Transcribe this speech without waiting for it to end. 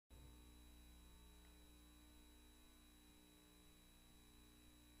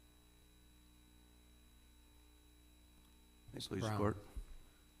Mr. Please, Brown. Court.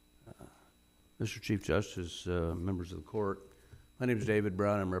 Mr. Chief Justice, members of the court, my name is David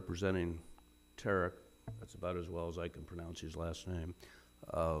Brown. I'm representing Tarek, that's about as well as I can pronounce his last name,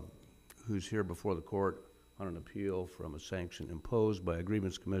 who's here before the court on an appeal from a sanction imposed by a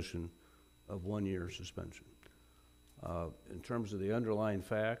grievance commission of 1 year suspension. In terms of the underlying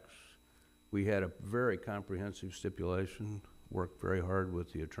facts, we had a very comprehensive stipulation, worked very hard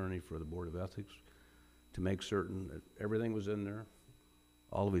with the attorney for the Board of Ethics to make certain that everything was in there,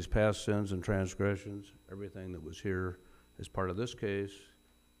 all of his past sins and transgressions, everything that was here as part of this case.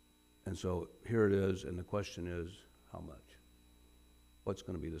 And so here it is, and the question is, how much? What's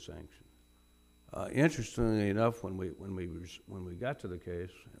going to be the sanction? Interestingly enough, when we got to the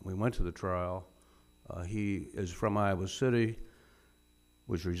case, we went to the trial. He is from Iowa City,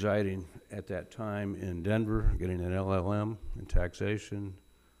 was residing at that time in Denver, getting an LLM in taxation,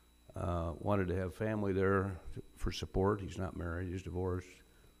 wanted to have family there for support. He's not married, he's divorced.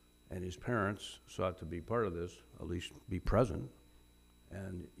 And his parents sought to be part of this, at least be present.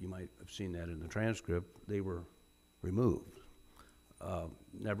 And you might have seen that in the transcript. They were removed.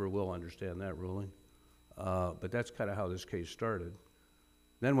 Never will understand that ruling. But that's kind of how this case started.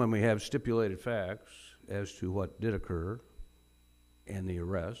 Then when we have stipulated facts as to what did occur, and the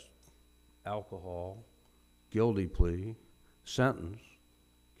arrest, alcohol, guilty plea, sentence,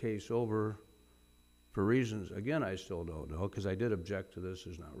 case over, for reasons, again, I still don't know, because I did object to this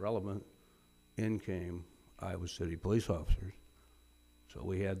as not relevant. In came Iowa City police officers. So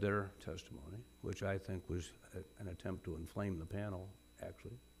we had their testimony, which I think was an attempt to inflame the panel,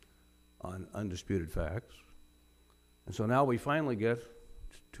 actually, on undisputed facts. And so now we finally get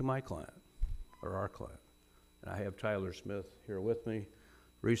to my client, or our client. And I have Tyler Smith here with me,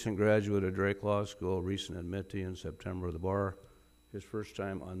 recent graduate of Drake Law School, recent admittee in September of the bar, his first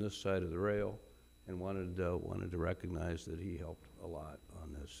time on this side of the rail, and wanted to recognize that he helped a lot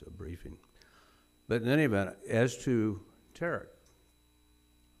on this briefing. But in any event, as to Tarek,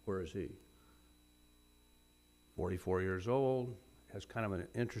 where is he? 44 years old, has kind of an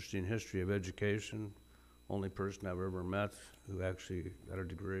interesting history of education, only person I've ever met who actually got a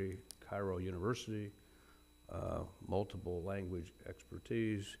degree, Cairo University, multiple language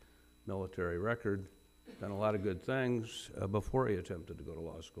expertise, military record, done a lot of good things before he attempted to go to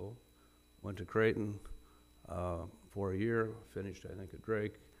law school. Went to Creighton for a year, finished, I think, at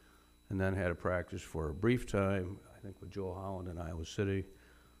Drake, and then had a practice for a brief time, I think with Joe Holland in Iowa City,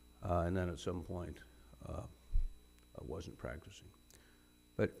 and then at some point I wasn't practicing.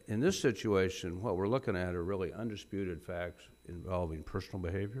 But in this situation, what we're looking at are really undisputed facts involving personal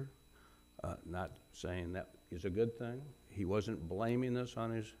behavior, not saying that is a good thing. He wasn't blaming this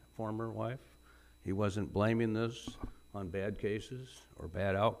on his former wife. He wasn't blaming this on bad cases or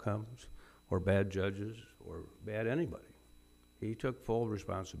bad outcomes or bad judges or bad anybody. He took full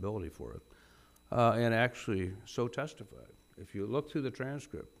responsibility for it and actually so testified. If you look through the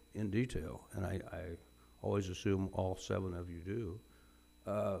transcript in detail, and I always assume all 7 of you do,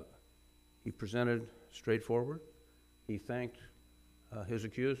 he presented straightforward. He thanked his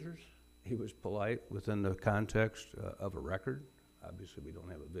accusers. He was polite within the context of a record. Obviously, we don't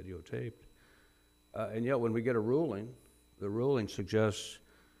have it videotaped. And yet, when we get a ruling, the ruling suggests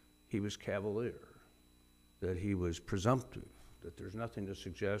he was cavalier, that he was presumptive, that there's nothing to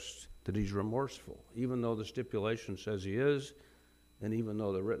suggest that he's remorseful, even though the stipulation says he is, and even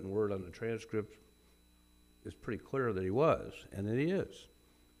though the written word on the transcript is pretty clear that he was, and that he is,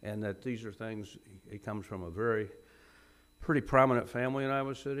 and that these are things, he comes from a pretty prominent family in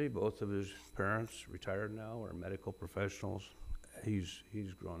Iowa City. Both of his parents, retired now, are medical professionals. He's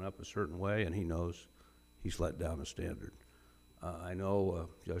grown up a certain way, and he knows he's let down a standard. I know,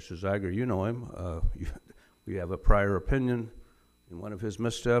 Justice Zeiger, you know him. We have a prior opinion in one of his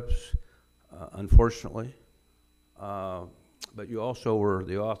missteps, unfortunately. But you also were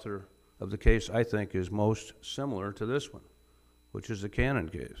the author of the case I think is most similar to this one, which is the Cannon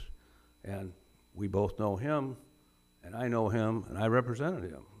case. And we both know him, and I know him, and I represented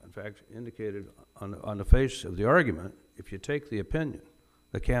him. In fact, indicated on the face of the argument, if you take the opinion,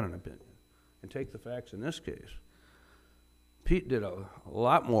 the Cannon opinion, and take the facts in this case, Pete did a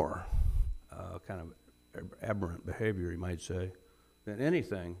lot more kind of aberrant behavior, you might say, than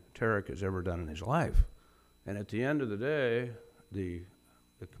anything Tarek has ever done in his life. And at the end of the day, the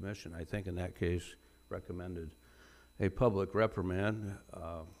commission, I think in that case, recommended a public reprimand,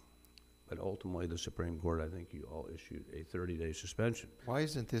 but ultimately the Supreme Court, I think you all issued a 30-day suspension. Why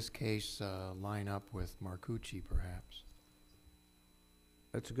isn't this case line up with Marcucci, perhaps?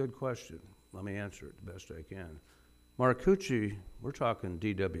 That's a good question. Let me answer it the best I can. Marcucci, we're talking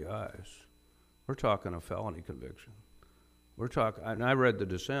DWIs. We're talking a felony conviction. We're talking, and I read the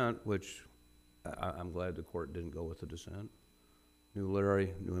dissent, which I'm glad the court didn't go with the dissent. Knew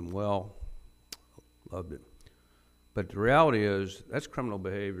Larry, knew him well, loved it. But the reality is, that's criminal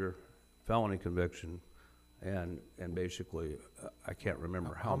behavior, felony conviction, and basically, I can't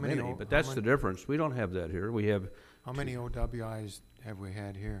remember how many, but that's the difference. We don't have that here. We have How many OWIs have we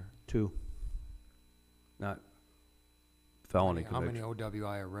had here? 2, not felony How many conviction.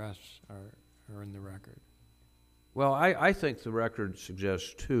 OWI arrests are in the record? Well, I think the record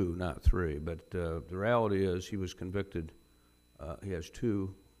suggests 2, not 3, but the reality is he was convicted. He has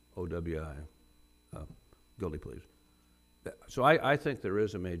 2 OWI guilty pleas. So I think there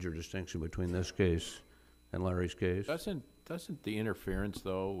is a major distinction between this case and Larry's case. Doesn't the interference,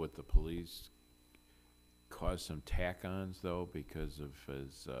 though, with the police cause some tack-ons, though, because of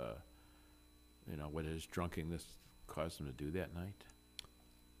his, what his drunkenness caused him to do that night?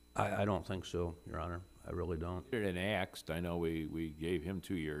 I don't think so, Your Honor. I really don't. In Axed, I know we gave him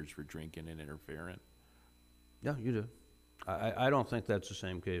 2 years for drinking and interfering. Yeah, you do. I don't think that's the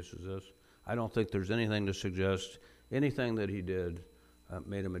same case as this. I don't think there's anything to suggest anything that he did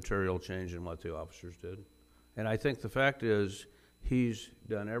made a material change in what the officers did. And I think the fact is he's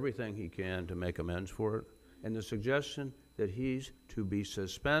done everything he can to make amends for it. And the suggestion that he's to be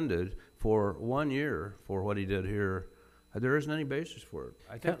suspended for 1 year for what he did here, there isn't any basis for it.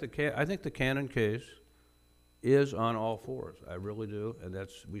 I think the Cannon case is on all fours. I really do, and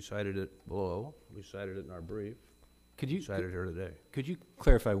we cited it below. We cited it in our brief. Cited here today. Could you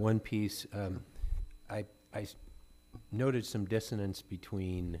clarify one piece? I noted some dissonance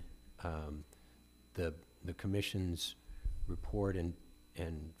between the commission's report and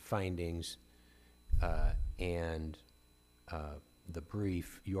findings and the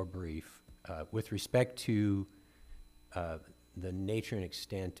brief, your brief, with respect to the nature and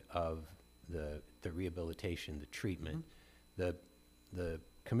extent of the rehabilitation, the treatment. Mm-hmm. The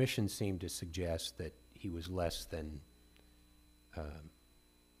commission seemed to suggest that he was less than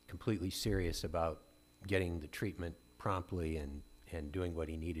completely serious about getting the treatment promptly and doing what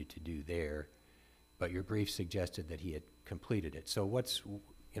he needed to do there, but your brief suggested that he had completed it. So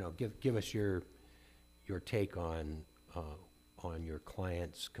give us your take on your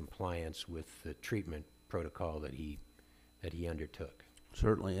client's compliance with the treatment protocol that he undertook.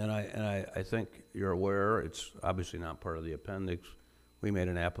 Certainly, and I think you're aware, it's obviously not part of the appendix. We made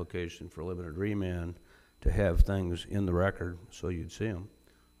an application for limited remand to have things in the record so you'd see them.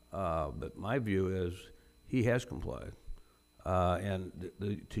 But my view is he has complied. And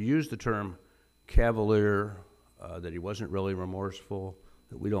to use the term cavalier, that he wasn't really remorseful,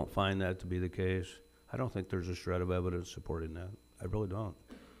 that we don't find that to be the case, I don't think there's a shred of evidence supporting that. I really don't.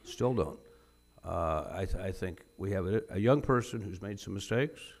 Still don't. I think we have a young person who's made some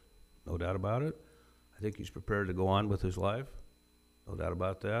mistakes, no doubt about it. I think he's prepared to go on with his life, no doubt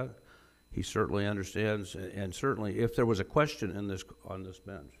about that. He certainly understands, and certainly if there was a question on this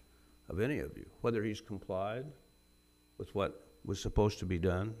bench of any of you, whether he's complied with what was supposed to be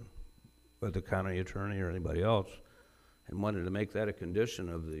done by the county attorney or anybody else, and wanted to make that a condition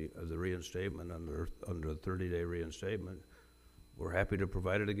of the reinstatement under the 30-day reinstatement, we're happy to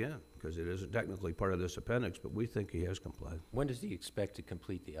provide it again, because it isn't technically part of this appendix, but we think he has complied. When does he expect to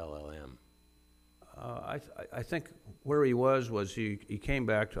complete the LLM? I think where he was he came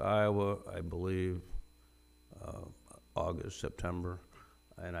back to Iowa, I believe, August, September,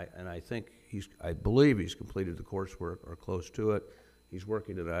 and I believe he's completed the coursework or close to it. He's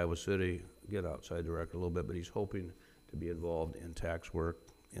working at Iowa City, get outside the record a little bit, but he's hoping to be involved in tax work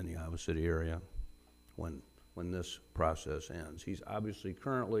in the Iowa City area when this process ends. He's obviously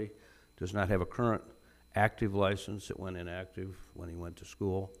currently does not have a current active license. It went inactive when he went to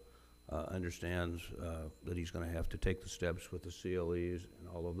school. Understands that he's going to have to take the steps with the CLEs and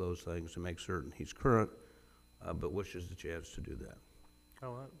all of those things to make certain he's current, but wishes the chance to do that.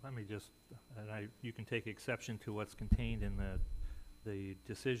 Well, let me just, you can take exception to what's contained in the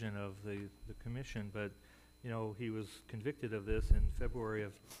decision of the commission, but he was convicted of this in February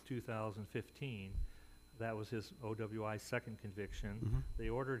of 2015. That was his OWI second conviction. Mm-hmm. They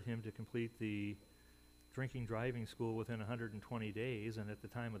ordered him to complete the drinking driving school within 120 days, and at the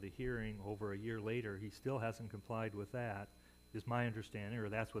time of the hearing, over a year later, he still hasn't complied with that, is my understanding, or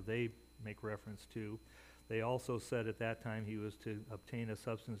that's what they make reference to. They also said at that time he was to obtain a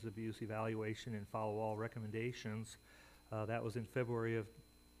substance abuse evaluation and follow all recommendations. That was in February of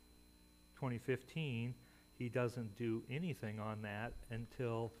 2015. He doesn't do anything on that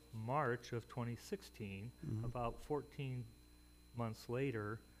until March of 2016, mm-hmm. about 14 months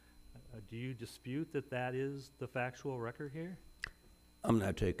later. Do you dispute that is the factual record here? I'm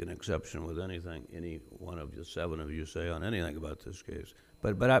not taking exception with anything any one of the 7 of you say on anything about this case.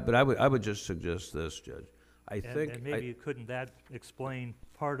 But I would just suggest this, Judge. And maybe couldn't that explain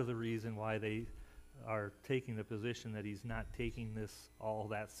part of the reason why they are taking the position that he's not taking this all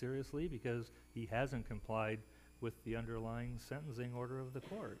that seriously, because he hasn't complied with the underlying sentencing order of the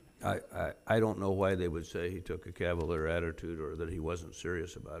court. I don't know why they would say he took a cavalier attitude or that he wasn't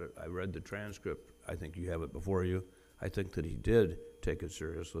serious about it. I read the transcript. I think you have it before you. I think that he did take it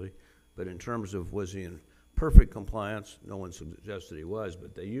seriously. But in terms of was he in perfect compliance, no one suggested he was,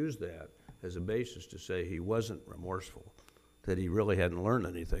 but they used that as a basis to say he wasn't remorseful, that he really hadn't learned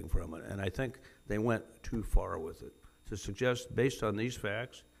anything from it. And I think they went too far with it. To suggest, based on these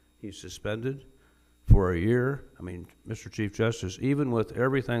facts, he's suspended for a year. I mean, Mr. Chief Justice, even with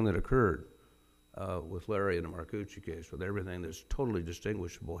everything that occurred with Larry in the Marcucci case, with everything that's totally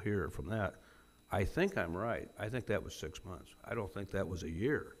distinguishable here from that, I think I'm right. I think that was 6 months. I don't think that was a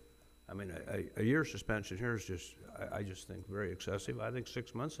year. I mean, a year suspension here is just, I just think very excessive. I think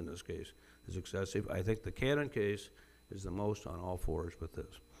 6 months in this case is excessive. I think the Cannon case is the most on all fours with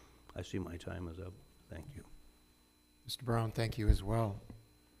this. I see my time is up. Thank you. Mr. Brown, thank you as well.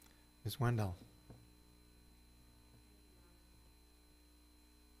 Ms. Wendell.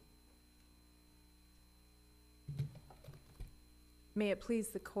 May it please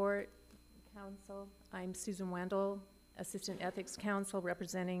the court, counsel, I'm Susan Wendel, Assistant Ethics Counsel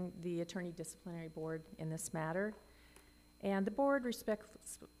representing the Attorney Disciplinary Board in this matter. And the board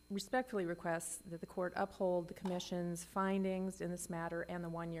respectfully requests that the court uphold the commission's findings in this matter and the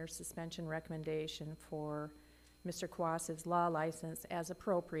 1-year suspension recommendation for Mr. Khowassah's law license as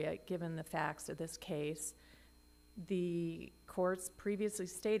appropriate given the facts of this case. The courts previously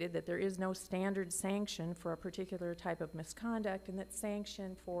stated that there is no standard sanction for a particular type of misconduct and that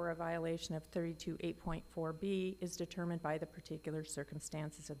sanction for a violation of 32.8.4b is determined by the particular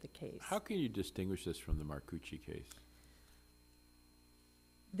circumstances of the case. How can you distinguish this from the Marcucci case?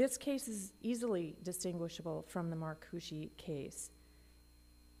 This case is easily distinguishable from the Marcucci case.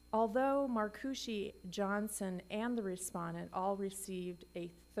 Although Marcucci, Johnson, and the respondent all received a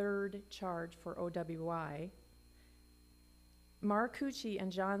 3rd charge for OWI, Marcucci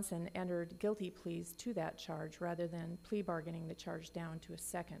and Johnson entered guilty pleas to that charge rather than plea bargaining the charge down to a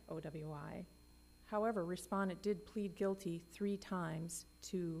 2nd OWI. However, respondent did plead guilty 3 times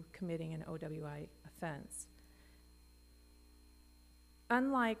to committing an OWI offense.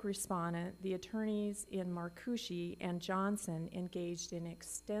 Unlike respondent, the attorneys in Marcucci and Johnson engaged in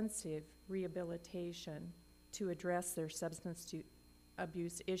extensive rehabilitation to address their substance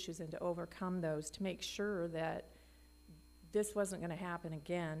abuse issues and to overcome those, to make sure that this wasn't going to happen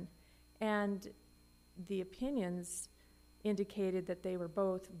again. And the opinions indicated that they were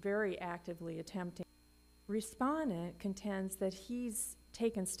both very actively attempting. Respondent contends that he's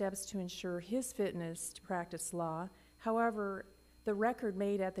taken steps to ensure his fitness to practice law. However, the record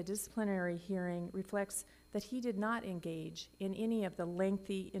made at the disciplinary hearing reflects that he did not engage in any of the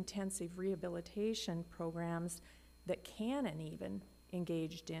lengthy, intensive rehabilitation programs that Cannon even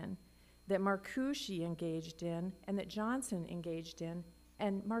engaged in, that Marcucci engaged in, and that Johnson engaged in.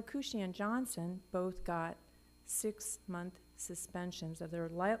 And Marcucci and Johnson both got 6-month suspensions of their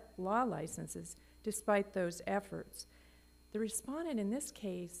law licenses despite those efforts. The respondent in this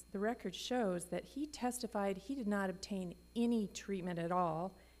case, the record shows that he testified he did not obtain any treatment at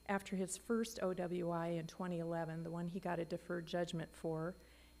all after his first OWI in 2011, the one he got a deferred judgment for.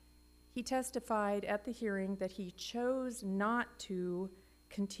 He testified at the hearing that he chose not to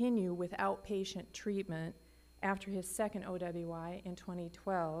continue with outpatient treatment after his 2nd OWI in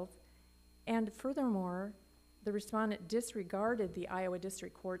 2012. And furthermore, the respondent disregarded the Iowa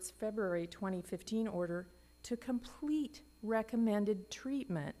District Court's February 2015 order to complete recommended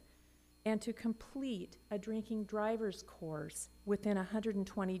treatment and to complete a drinking driver's course within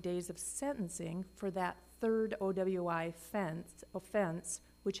 120 days of sentencing for that 3rd OWI offense,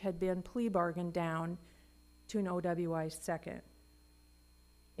 which had been plea bargained down to an OWI 2nd.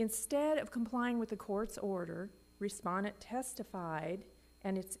 Instead of complying with the court's order, respondent testified,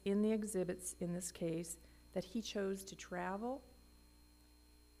 and it's in the exhibits in this case, that he chose to travel,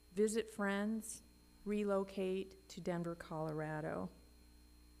 visit friends, relocate to Denver, Colorado.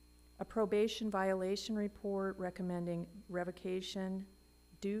 A probation violation report recommending revocation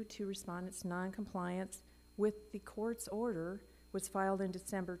due to respondent's noncompliance with the court's order was filed in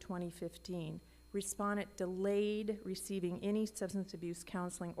December 2015. Respondent delayed receiving any substance abuse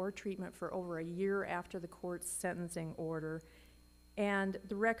counseling or treatment for over a year after the court's sentencing order. And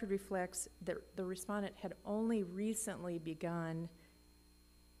the record reflects that the respondent had only recently begun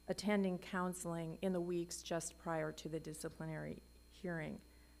attending counseling in the weeks just prior to the disciplinary hearing.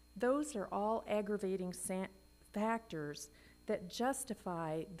 Those are all aggravating factors that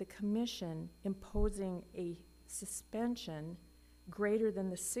justify the commission imposing a suspension greater than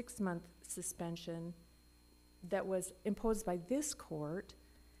the 6-month suspension that was imposed by this court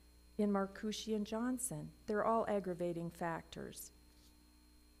in Marcucci and Johnson. They're all aggravating factors.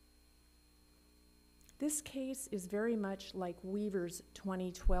 This case is very much like Weaver's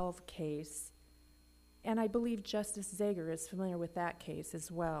 2012 case, and I believe Justice Zager is familiar with that case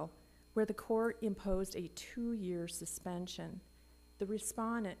as well, where the court imposed a 2-year suspension. The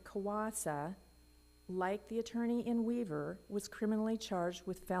respondent, Khowassah, like the attorney in Weaver, was criminally charged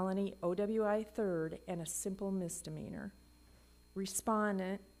with felony OWI 3rd and a simple misdemeanor.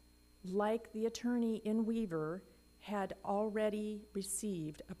 Respondent, like the attorney in Weaver, had already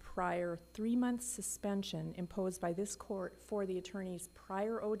received a prior 3-month suspension imposed by this court for the attorney's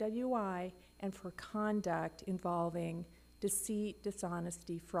prior OWI and for conduct involving deceit,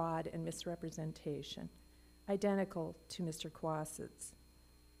 dishonesty, fraud, and misrepresentation, identical to Mr. Khowassah's.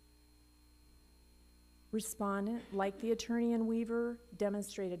 Respondent, like the attorney in Weaver,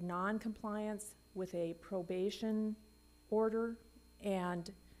 demonstrated non-compliance with a probation order,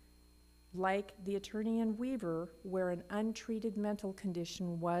 and like the attorney in Weaver, where an untreated mental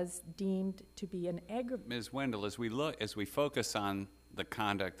condition was deemed to be an aggravating. Ms. Wendel, as we focus on the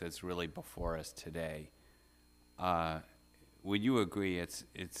conduct that's really before us today, would you agree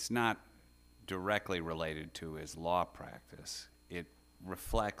it's not directly related to his law practice? It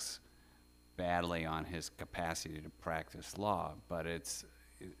reflects badly on his capacity to practice law, but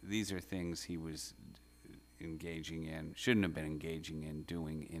these are things he was engaging in, shouldn't have been engaging in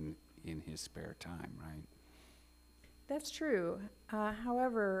doing in his spare time, right? That's true.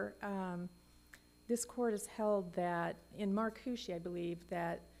 However, this court has held that, in Marcucci, I believe,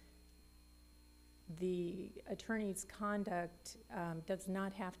 that the attorney's conduct does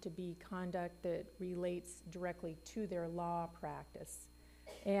not have to be conduct that relates directly to their law practice,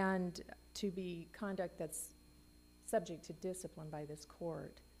 and to be conduct that's subject to discipline by this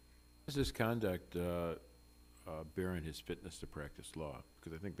court. Is this conduct bearing his fitness to practice law?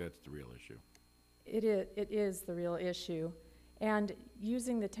 Because I think that's the real issue. It is the real issue. And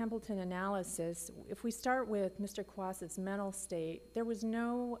using the Templeton analysis, if we start with Mr. Khowassah's mental state, there was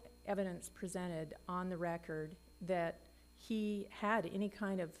no evidence presented on the record that he had any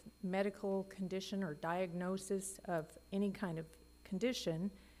kind of medical condition or diagnosis of any kind of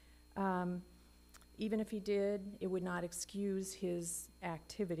condition. Even if he did, it would not excuse his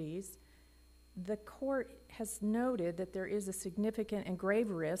activities. The court has noted that there is a significant and grave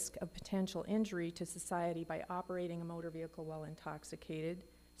risk of potential injury to society by operating a motor vehicle while intoxicated.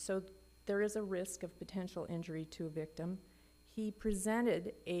 So there is a risk of potential injury to a victim. He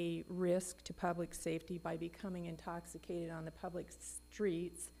presented a risk to public safety by becoming intoxicated on the public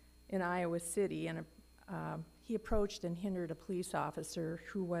streets in Iowa City, and he approached and hindered a police officer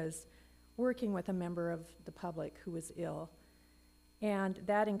who was working with a member of the public who was ill. And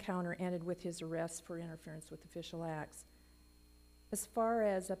that encounter ended with his arrest for interference with official acts. As far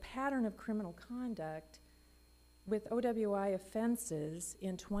as a pattern of criminal conduct, with OWI offenses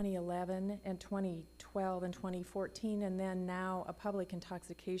in 2011 and 2012 and 2014, and then now a public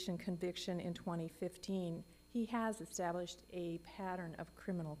intoxication conviction in 2015, he has established a pattern of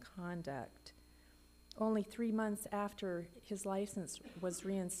criminal conduct. Only 3 months after his license was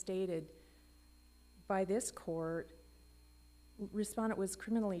reinstated by this court, respondent was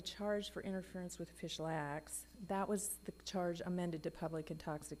criminally charged for interference with official acts. That was the charge amended to public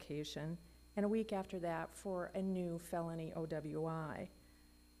intoxication, and a week after that for a new felony OWI.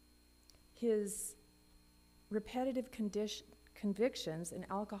 His repetitive convictions in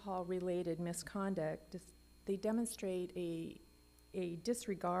alcohol-related misconduct, they demonstrate a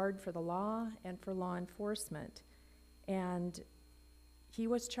disregard for the law and for law enforcement. And he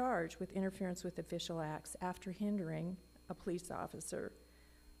was charged with interference with official acts after hindering a police officer.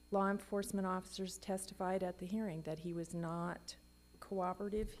 Law enforcement officers testified at the hearing that he was not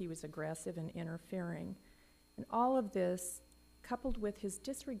cooperative, he was aggressive and interfering. And all of this, coupled with his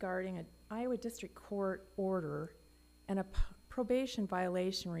disregarding an Iowa District Court order and a probation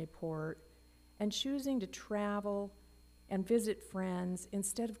violation report, and choosing to travel and visit friends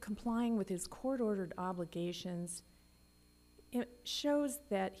instead of complying with his court-ordered obligations, it shows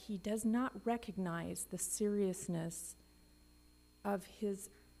that he does not recognize the seriousness of his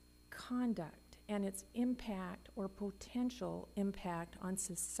conduct and its impact or potential impact on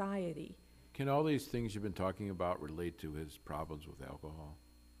society. Can all these things you've been talking about relate to his problems with alcohol?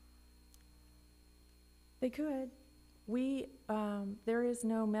 They could. There is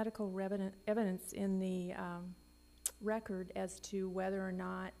no medical evidence in the record as to whether or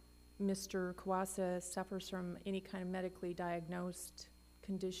not Mr. Khowassah suffers from any kind of medically diagnosed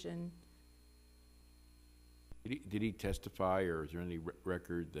condition. Did he testify, or is there any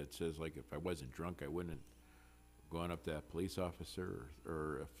record that says, like, if I wasn't drunk, I wouldn't have gone up to that police officer,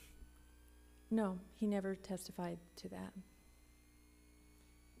 or if... No, he never testified to that.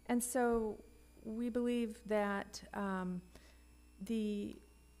 And so we believe that the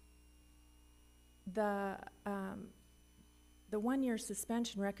 1-year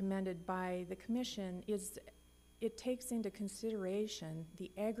suspension recommended by the commission it takes into consideration the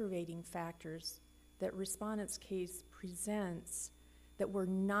aggravating factors that respondent's case presents that were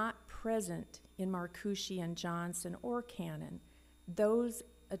not present in Marcucci and Johnson or Cannon. Those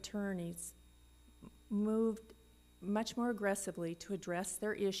attorneys moved much more aggressively to address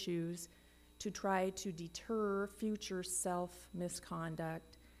their issues, to try to deter future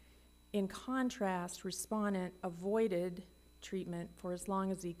self-misconduct. In contrast, respondent avoided treatment for as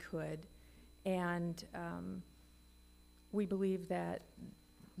long as he could, and we believe that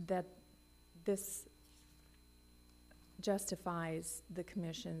this justifies the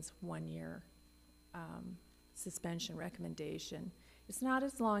commission's 1-year suspension recommendation. It's not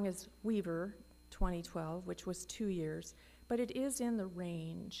as long as Weaver 2012, which was 2 years, but it is in the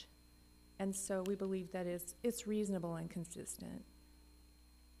range, and so we believe that it's reasonable and consistent.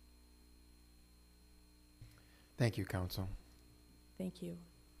 Thank you, counsel. Thank you.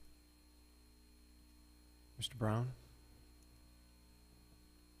 Mr. Brown?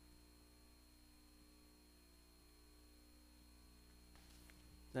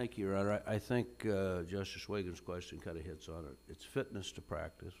 Thank you, Your Honor. I think Justice Wiggins' question kind of hits on it. It's fitness to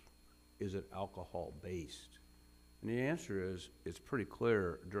practice. Is it alcohol-based? And the answer is, it's pretty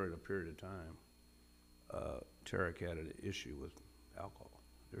clear during a period of time, Tarek had an issue with alcohol.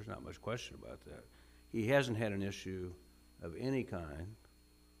 There's not much question about that. He hasn't had an issue of any kind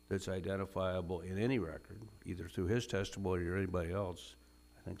that's identifiable in any record, either through his testimony or anybody else,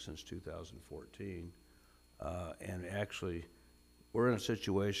 I think since 2014. And actually, we're in a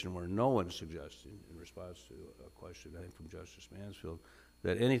situation where no one's suggesting, in response to a question, I think, from Justice Mansfield,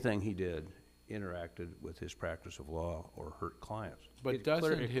 that anything he did interacted with his practice of law or hurt clients. But It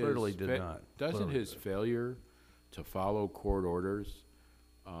doesn't clearly did not. Doesn't Clearly his did. failure to follow court orders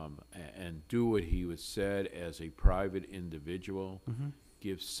and do what he was said as a private individual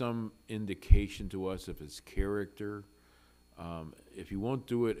give some indication to us of his character? If he won't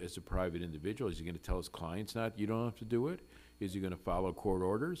do it as a private individual, is he going to tell his clients not, you don't have to do it? Is he going to follow court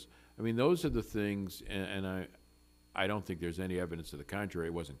orders? I mean, those are the things, and I don't think there's any evidence to the contrary.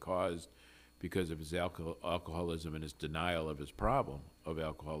 It wasn't caused because of his alcoholism and his denial of his problem of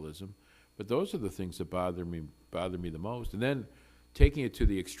alcoholism. But those are the things that bother me the most. And then taking it to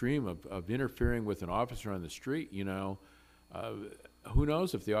the extreme of interfering with an officer on the street, you know, who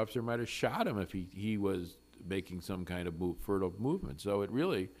knows if the officer might have shot him if he was making some kind of fertile movement. So it's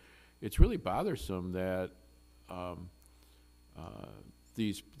really bothersome that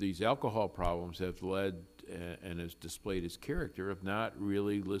these alcohol problems have led and has displayed his character of not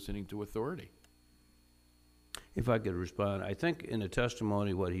really listening to authority. If I could respond, I think in the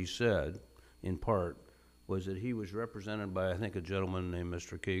testimony what he said, in part, was that he was represented by, I think, a gentleman named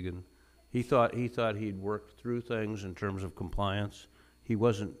Mr. Keegan. He thought he'd worked through things in terms of compliance. He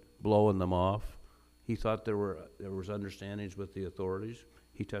wasn't blowing them off. He thought there was understandings with the authorities.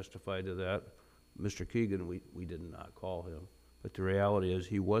 He testified to that. Mr. Keegan, we did not call him. But the reality is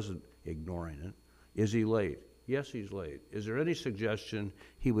he wasn't ignoring it. Is he late? Yes, he's late. Is there any suggestion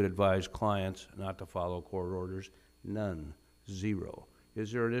he would advise clients not to follow court orders? None. Zero.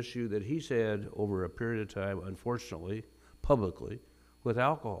 Is there an issue that he's had over a period of time, unfortunately, publicly, with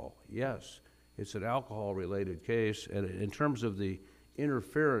alcohol? Yes. It's an alcohol-related case. And in terms of the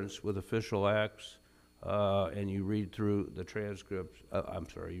interference with official acts, and you read through the transcript,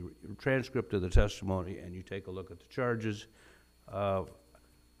 transcript of the testimony, and you take a look at the charges,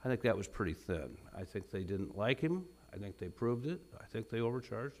 I think that was pretty thin. I think they didn't like him. I think they proved it. I think they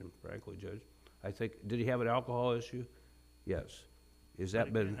overcharged him, frankly, Judge. I think, did he have an alcohol issue? Yes. Has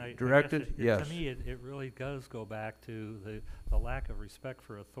that been directed? Yes. To me, it really does go back to the lack of respect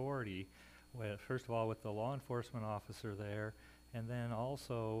for authority, first of all, with the law enforcement officer there, and then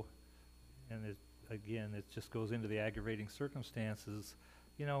also, and again, it just goes into the aggravating circumstances.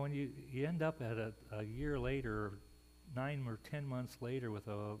 You know, when you end up at a year later, 9 or 10 months later with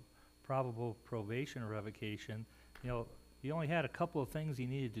a probable probation or revocation, you know, he only had a couple of things he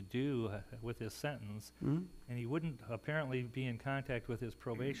needed to do with his sentence, and he wouldn't apparently be in contact with his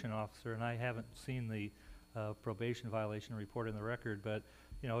probation officer, and I haven't seen the probation violation report in the record, but,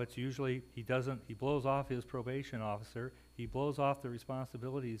 you know, it's usually, he blows off his probation officer, he blows off the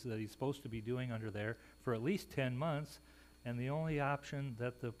responsibilities that he's supposed to be doing under there for at least 10 months, and the only option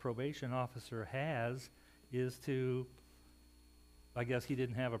that the probation officer has is to, I guess he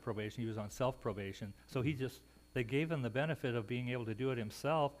didn't have a probation, he was on self-probation, so they gave him the benefit of being able to do it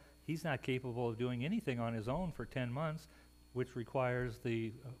himself. He's not capable of doing anything on his own for 10 months, which requires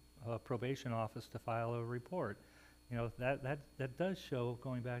the probation office to file a report. You know, that does show,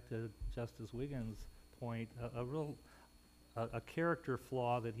 going back to Justice Wiggins' point, a character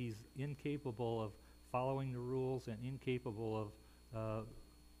flaw, that he's incapable of following the rules and incapable of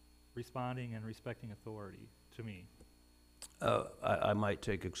responding and respecting authority, to me. I might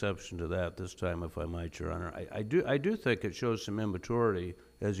take exception to that this time, if I might, Your Honor. I do think it shows some immaturity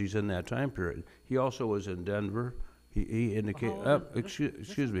as he's in that time period. He also was in Denver. He indicated.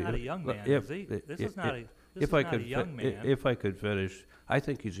 Excuse me. This is not a young man, is he? This is not a young man. If I could finish, I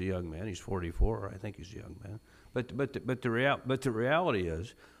think he's a young man. He's 44. I think he's a young man. But the reality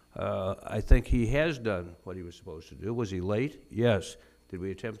is, I think he has done what he was supposed to do. Was he late? Yes. Did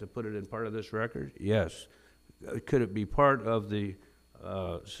we attempt to put it in part of this record? Yes. Could it be part of the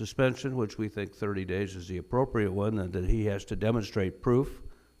suspension, which we think 30 days is the appropriate one, and that he has to demonstrate proof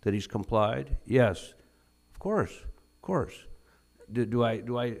that he's complied? Yes. Of course. Of course. Do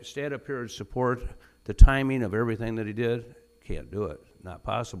I stand up here and support the timing of everything that he did? Can't do it. Not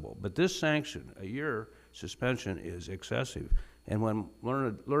possible. But this sanction, a year suspension, is excessive. And when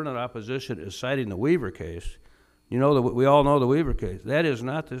learned opposition is citing the Weaver case, you know that we all know the Weaver case. That is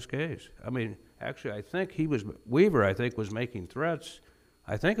not this case. I mean, actually, I think Weaver, I think, was making threats.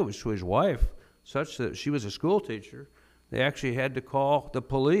 I think it was to his wife, such that she was a school teacher. They actually had to call the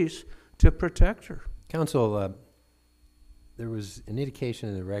police to protect her. Counsel, there was an indication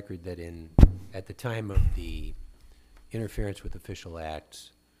in the record that at the time of the interference with official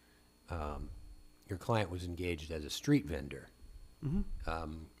acts, your client was engaged as a street vendor. Mm-hmm.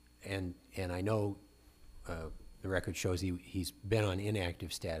 And I know the record shows he's been on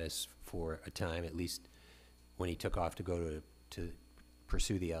inactive status for a time, at least when he took off to go to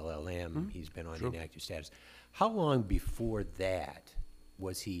pursue the LLM. Mm-hmm. He's been on inactive status. How long before that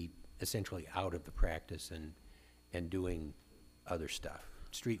was he essentially out of the practice and doing other stuff,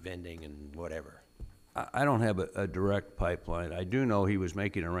 street vending and whatever? I don't have a direct pipeline. I do know he was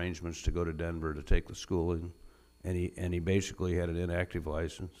making arrangements to go to Denver to take the schooling, and he basically had an inactive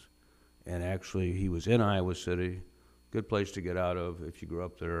license. And actually, he was in Iowa City, good place to get out of if you grew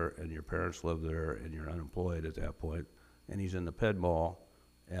up there and your parents live there and you're unemployed at that point. And he's in the Ped Mall,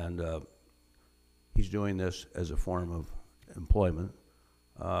 and he's doing this as a form of employment.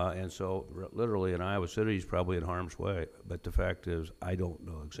 And so literally in Iowa City, he's probably in harm's way. But the fact is, I don't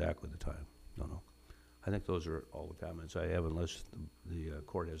know exactly the time. Don't know. I think those are all the comments I have, unless the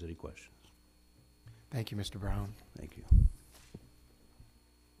court has any questions. Thank you, Mr. Brown. Thank you.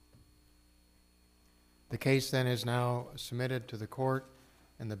 The case then is now submitted to the court,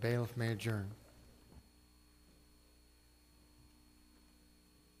 and the bailiff may adjourn.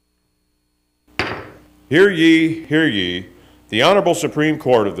 Hear ye, hear ye. The Honorable Supreme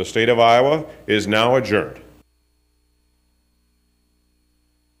Court of the State of Iowa is now adjourned.